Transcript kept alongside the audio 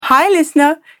Hi,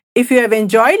 listener. If you have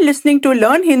enjoyed listening to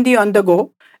Learn Hindi on the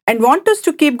go and want us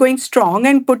to keep going strong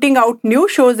and putting out new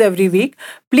shows every week,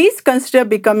 please consider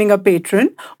becoming a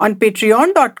patron on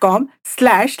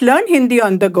patreon.com/Learn Hindi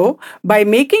on the go by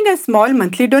making a small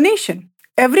monthly donation.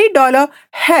 Every dollar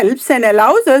helps and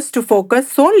allows us to focus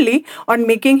solely on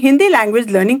making Hindi language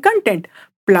learning content.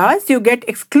 Plus, you get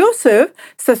exclusive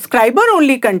subscriber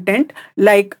only content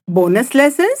like bonus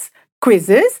lessons,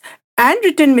 quizzes, and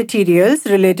written materials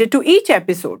related to each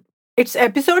episode. It's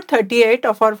episode 38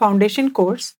 of our foundation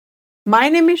course. My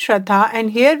name is Shraddha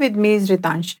and here with me is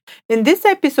Ritansh. In this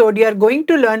episode, you are going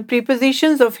to learn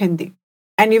prepositions of Hindi.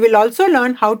 And you will also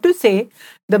learn how to say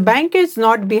the bank is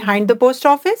not behind the post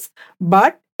office,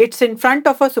 but it's in front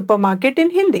of a supermarket in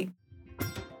Hindi.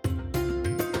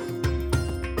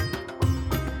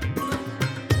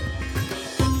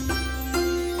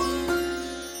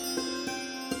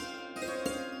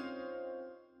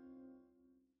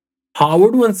 How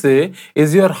would one say,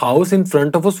 is your house in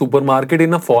front of a supermarket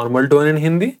in a formal tone in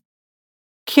Hindi?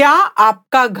 क्या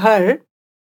आपका घर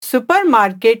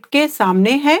supermarket के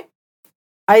सामने है?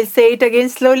 I'll say it again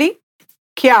slowly.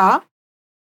 क्या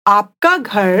आपका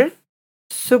घर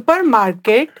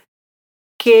supermarket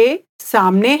के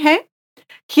सामने है?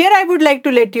 Here I would like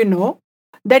to let you know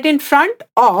that in front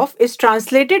of is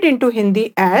translated into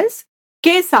Hindi as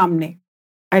के सामने.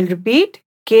 I'll repeat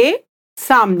के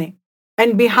सामने.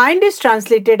 And behind is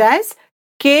translated as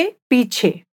के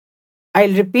पीछे.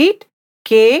 I'll repeat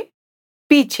के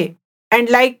पीछे. And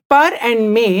like पर and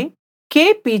में,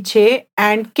 के पीछे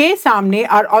and के सामने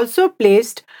are also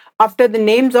placed after the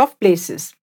names of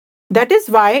places. That is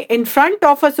why in front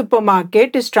of a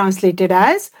supermarket is translated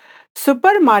as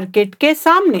supermarket के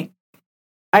सामने.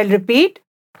 I'll repeat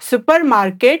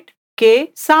supermarket के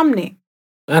सामने.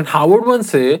 And how would one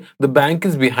say, the bank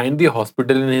is behind the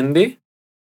hospital in Hindi?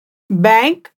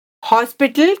 Bank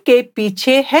hospital के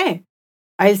पीछे है.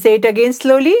 I'll say it again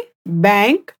slowly.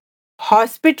 Bank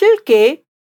hospital के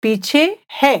पीछे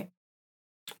है.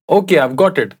 Okay, I've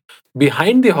got it.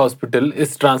 Behind the hospital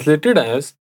is translated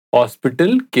as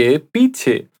hospital के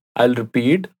पीछे. I'll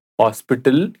repeat,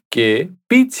 hospital के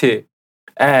पीछे,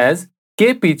 as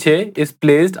के पीछे is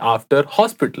placed after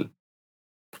hospital.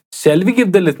 Shall we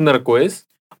give the listener a quiz?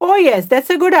 Oh yes, that's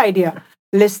a good idea.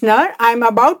 Listener, I'm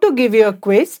about to give you a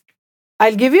quiz.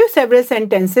 I'll give you several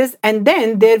sentences and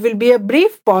then there will be a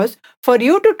brief pause for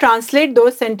you to translate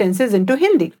those sentences into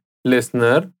Hindi.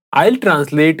 Listener, I'll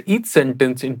translate each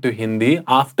sentence into Hindi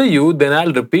after you, then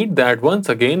I'll repeat that once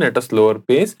again at a slower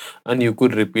pace and you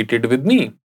could repeat it with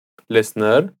me.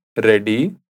 Listener,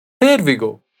 ready? Here we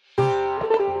go.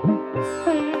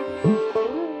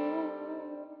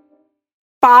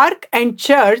 Park and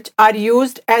church are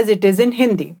used as it is in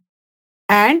Hindi.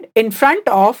 And in front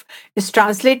of is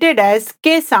translated as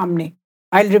के सामने.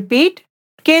 I'll repeat,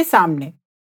 के सामने.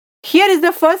 Here is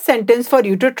the first sentence for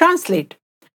you to translate.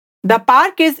 The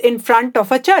park is in front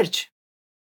of a church.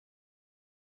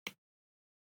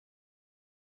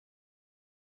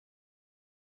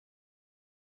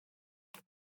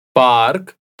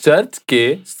 Park church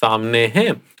के सामने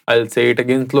है. I'll say it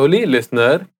again slowly.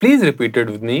 Listener, please repeat it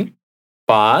with me.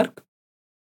 Park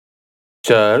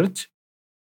church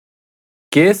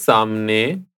के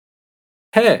सामने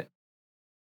है.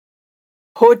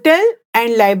 Hotel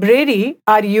and library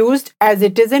are used as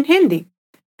it is in Hindi.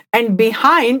 And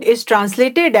behind is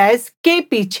translated as के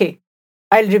पीछे.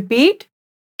 I'll repeat,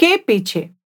 के पीछे.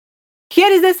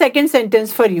 Here is the second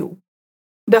sentence for you.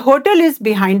 The hotel is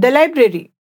behind the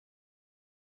library.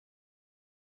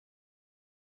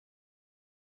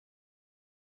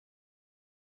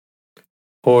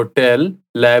 Hotel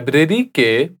library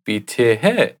के पीछे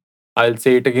है. I'll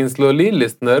say it again slowly.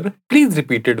 Listener, please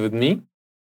repeat it with me.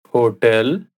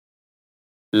 Hotel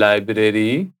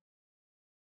library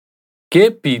के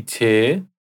पीछे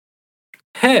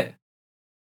है.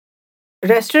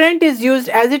 Restaurant is used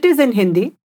as it is in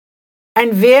Hindi.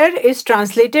 And where is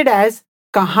translated as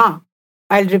kahan.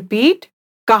 I'll repeat,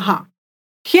 kahan.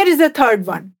 Here is the third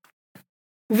one.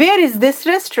 Where is this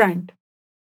restaurant?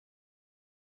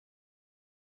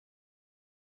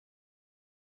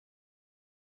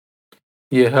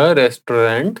 यह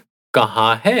restaurant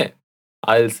कहाँ है?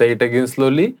 I'll say it again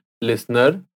slowly.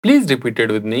 Listener, please repeat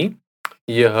it with me.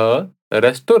 यह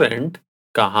restaurant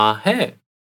कहाँ है?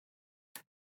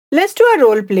 Let's do a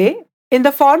role play in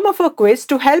the form of a quiz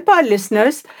to help our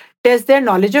listeners test their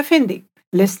knowledge of Hindi.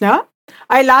 Listener,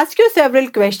 I'll ask you several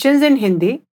questions in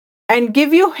Hindi and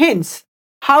give you hints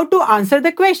how to answer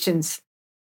the questions.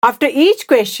 After each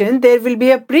question, there will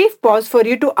be a brief pause for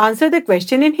you to answer the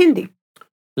question in Hindi.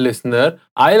 Listener,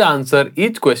 I'll answer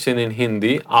each question in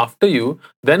Hindi after you,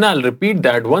 then I'll repeat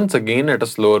that once again at a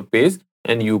slower pace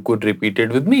and you could repeat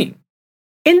it with me.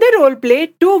 In the role play,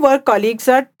 two work colleagues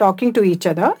are talking to each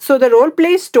other, so the role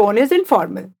play's tone is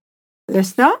informal.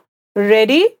 Listener,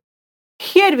 ready?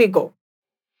 Here we go.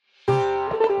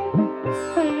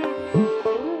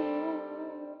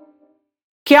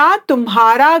 क्या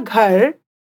तुम्हारा घर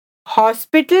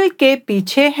hospital के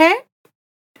पीछे है?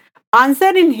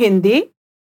 Answer in Hindi.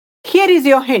 Here is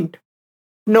your hint.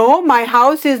 No, my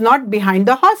house is not behind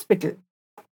the hospital.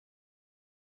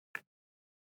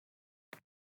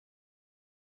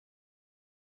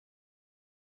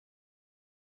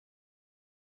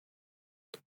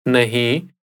 नहीं,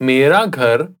 मेरा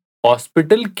घर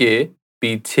hospital के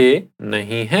पीछे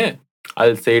नहीं है.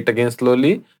 I'll say it again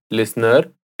slowly.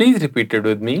 Listener, please repeat it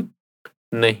with me.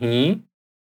 नहीं,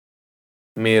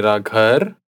 मेरा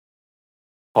घर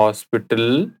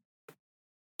हॉस्पिटल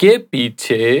के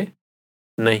पीछे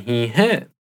नहीं है.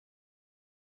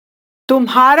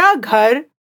 तुम्हारा घर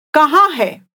कहाँ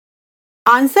है?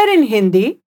 Answer in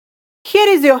Hindi. Here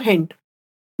is your hint.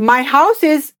 My house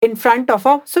is in front of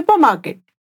a supermarket.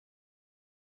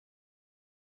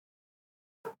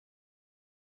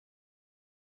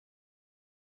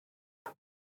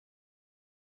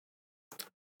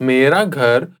 मेरा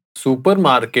घर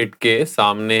सुपरमार्केट के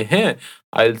सामने है.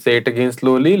 I'll say it again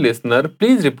slowly. Listener,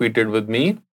 please repeat it with me.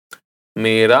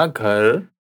 मेरा घर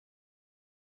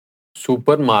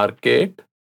सुपरमार्केट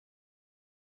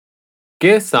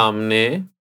के सामने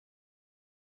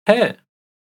है.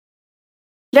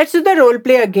 Let's do the role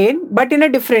play again, but in a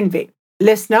different way.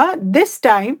 Listener, this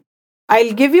time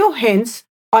I'll give you hints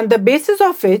on the basis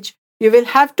of which you will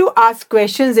have to ask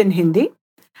questions in Hindi.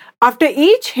 After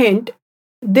each hint,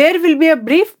 there will be a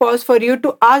brief pause for you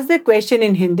to ask the question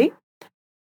in Hindi.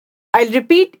 I'll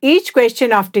repeat each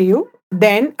question after you,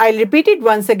 then I'll repeat it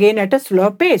once again at a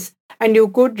slower pace, and you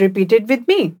could repeat it with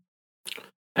me.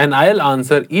 And I'll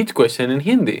answer each question in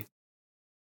Hindi.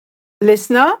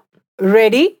 Listener,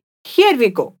 ready? Here we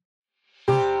go.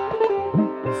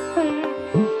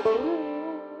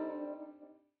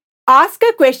 Ask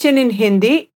a question in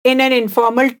Hindi in an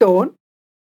informal tone.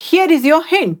 Here is your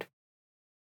hint.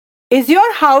 Is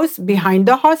your house behind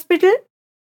the hospital?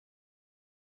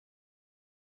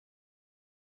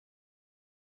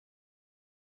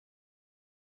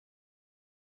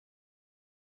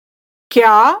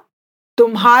 क्या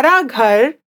तुम्हारा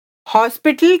घर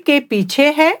hospital के पीछे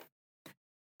है?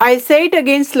 I'll say it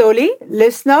again slowly.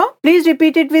 Listener, please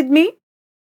repeat it with me.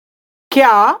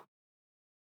 क्या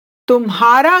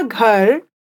तुम्हारा घर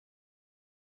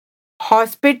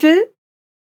hospital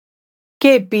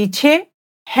के पीछे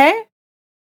है?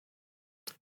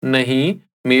 नहीं,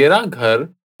 मेरा घर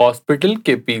हॉस्पिटल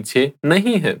के पीछे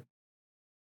नहीं है.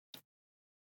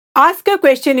 Ask a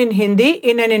question in Hindi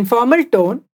in an informal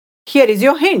tone. Here is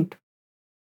your hint.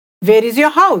 Where is your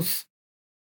house?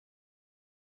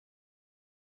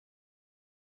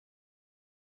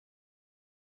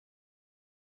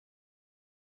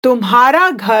 तुम्हारा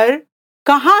घर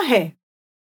कहाँ है?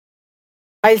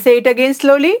 I'll say it again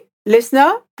slowly.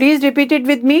 Listener, please repeat it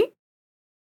with me.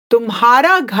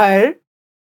 तुम्हारा घर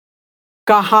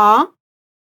कहाँ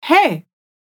है?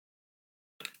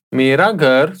 मेरा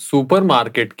घर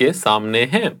सुपरमार्केट के सामने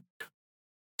है.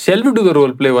 Shall we do the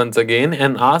role play once again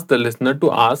and ask the listener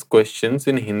to ask questions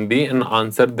in Hindi and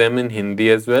answer them in Hindi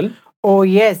as well? Oh,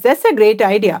 yes, that's a great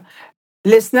idea.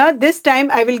 Listener, this time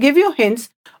I will give you hints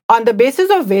on the basis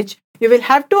of which you will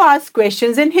have to ask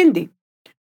questions in Hindi.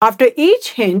 After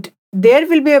each hint, there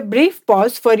will be a brief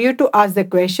pause for you to ask the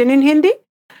question in Hindi.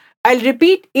 I'll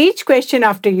repeat each question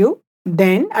after you.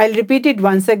 Then I'll repeat it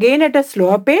once again at a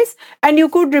slower pace and you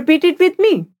could repeat it with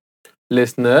me.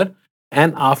 Listener,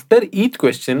 and after each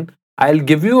question, I'll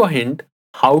give you a hint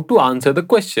how to answer the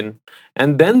question.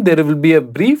 And then there will be a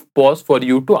brief pause for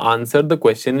you to answer the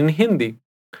question in Hindi.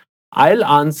 I'll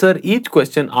answer each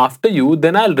question after you,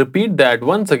 then I'll repeat that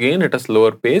once again at a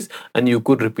slower pace and you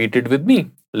could repeat it with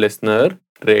me. Listener,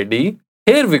 ready?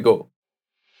 Here we go.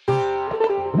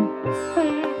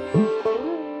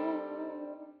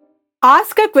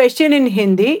 Ask a question in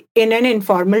Hindi in an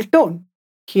informal tone.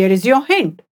 Here is your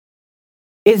hint.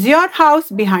 Is your house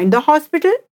behind the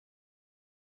hospital?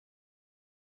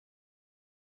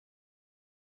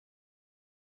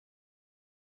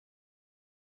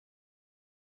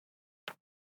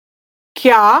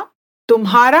 क्या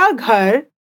तुम्हारा घर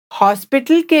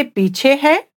hospital के पीछे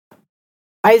है?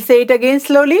 I'll say it again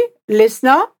slowly.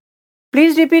 Listener,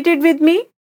 please repeat it with me.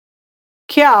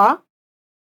 क्या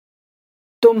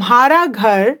तुम्हारा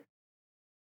घर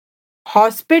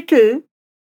hospital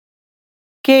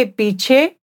के पीछे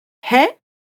है?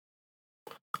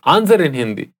 Answer in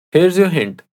Hindi. Here's your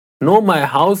hint. No, my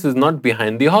house is not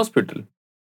behind the hospital.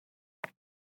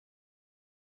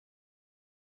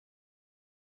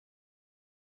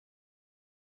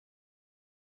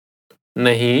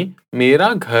 नहीं,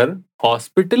 मेरा घर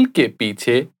हॉस्पिटल के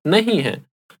पीछे नहीं है.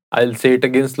 I'll say it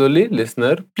again slowly.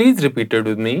 Listener, please repeat it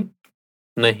with me.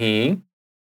 नहीं,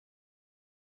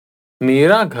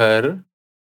 मेरा घर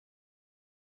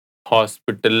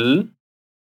हॉस्पिटल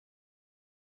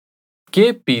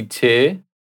के पीछे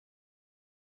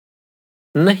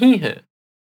नहीं है.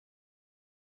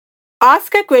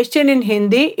 Ask a question in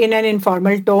Hindi in an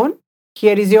informal tone.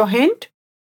 Here is your hint.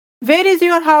 Where is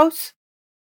your house?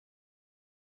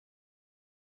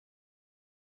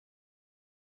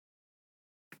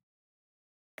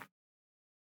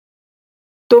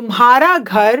 तुम्हारा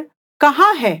घर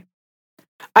कहाँ है?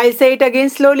 I'll say it again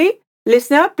slowly.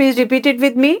 Listener, please repeat it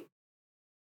with me.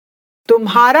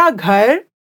 तुम्हारा घर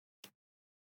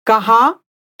कहाँ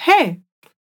है?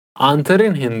 Answer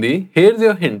in Hindi. Here's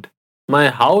your hint. My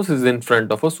house is in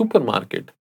front of a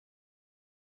supermarket.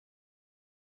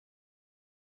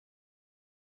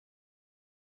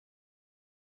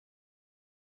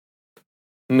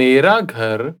 मेरा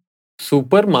घर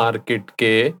सुपरमार्केट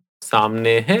के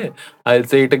सामने है. I'll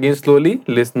say it again slowly.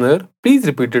 Listener, please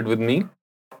repeat it with me.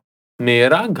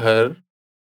 मेरा घर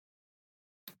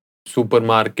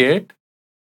सुपरमार्केट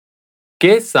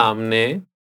के सामने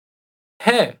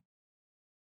है.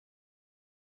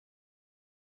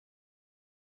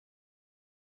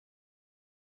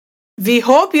 We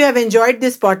hope you have enjoyed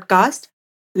this podcast.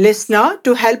 Listener,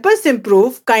 to help us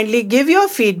improve, kindly give your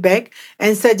feedback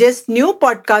and suggest new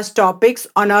podcast topics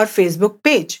on our Facebook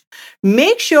page.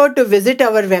 Make sure to visit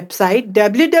our website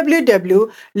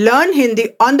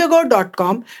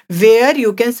www.learnhindiondego.com where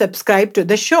you can subscribe to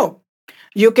the show.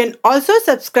 You can also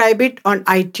subscribe it on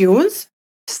iTunes,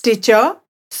 Stitcher,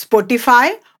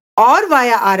 Spotify, or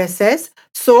via RSS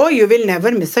so you will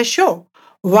never miss a show.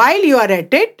 While you are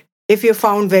at it, if you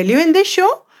found value in this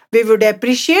show, we would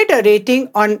appreciate a rating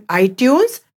on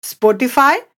iTunes,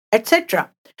 Spotify, etc.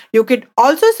 You could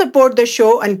also support the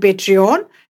show on Patreon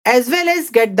as well as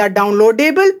get the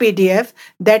downloadable PDF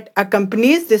that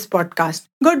accompanies this podcast.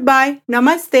 Goodbye.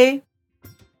 Namaste.